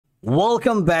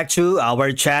Welcome back to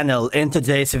our channel. In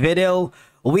today's video,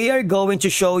 we are going to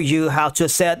show you how to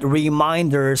set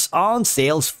reminders on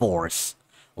Salesforce.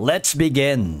 Let's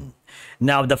begin.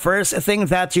 Now, the first thing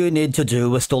that you need to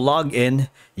do is to log in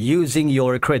using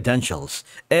your credentials.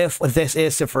 If this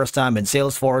is the first time in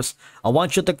Salesforce, I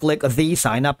want you to click the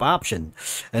sign up option.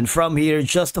 And from here,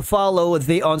 just follow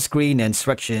the on-screen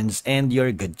instructions and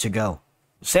you're good to go.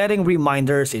 Setting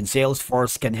reminders in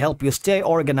Salesforce can help you stay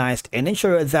organized and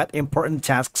ensure that important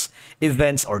tasks,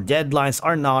 events, or deadlines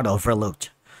are not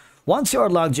overlooked. Once you are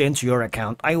logged into your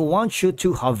account, I want you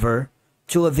to hover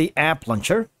to the app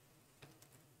launcher.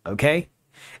 Okay?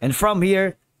 And from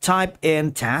here, type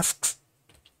in tasks.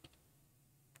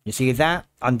 You see that?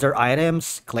 Under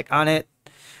items, click on it.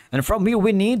 And from here,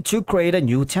 we need to create a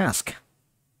new task.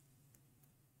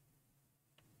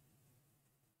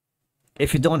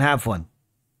 If you don't have one.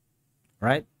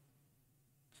 Right?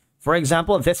 For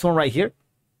example, this one right here.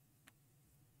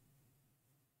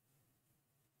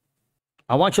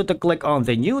 I want you to click on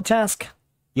the new task.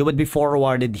 You would be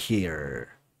forwarded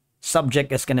here.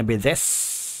 Subject is going to be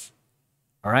this.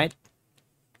 All right.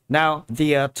 Now,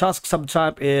 the task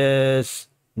subtype is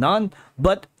none,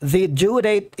 but the due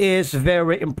date is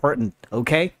very important.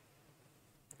 Okay.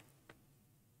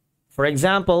 For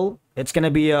example, it's going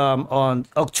to be on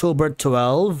October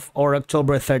 12th or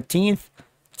October 13th,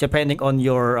 depending on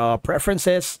your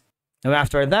preferences. Now,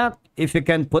 after that, if you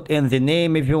can put in the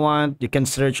name if you want, you can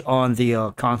search on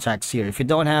the contacts here. If you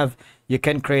don't have, you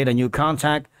can create a new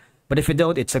contact. But if you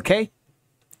don't, it's okay.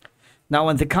 Now,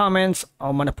 in the comments,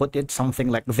 I'm going to put it something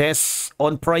like this.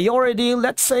 On priority,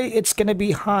 let's say it's going to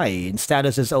be high and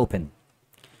status is open.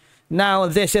 Now,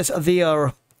 this is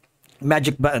the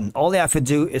magic button. All you have to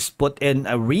do is put in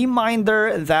a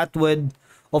reminder that would,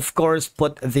 of course,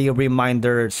 put the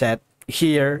reminder set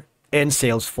here in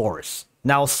Salesforce.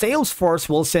 Now, Salesforce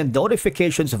will send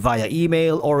notifications via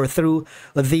email or through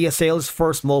the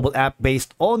Salesforce mobile app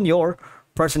based on your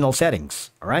personal settings.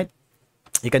 All right.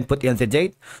 You can put in the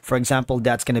date. For example,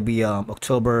 that's going to be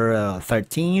October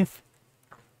 13th.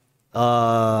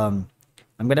 I'm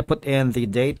going to put in the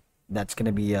date. That's going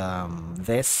to be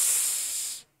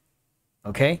this.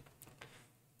 Okay.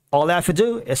 All I have to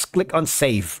do is click on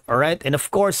save. All right. And of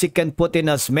course, you can put in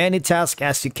as many tasks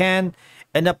as you can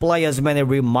and apply as many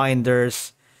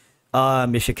reminders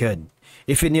if you could.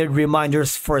 If you need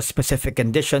reminders for specific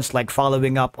conditions like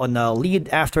following up on a lead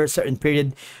after a certain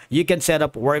period, you can set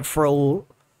up workflow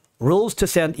rules to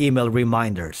send email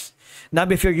reminders. Now,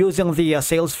 if you're using the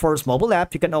Salesforce mobile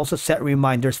app, you can also set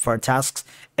reminders for tasks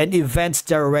and events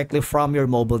directly from your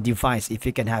mobile device if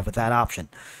you can have that option.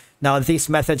 Now, these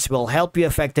methods will help you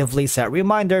effectively set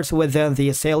reminders within the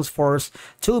Salesforce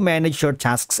to manage your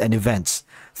tasks and events.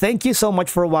 Thank you so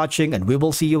much for watching, and we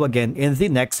will see you again in the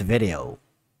next video.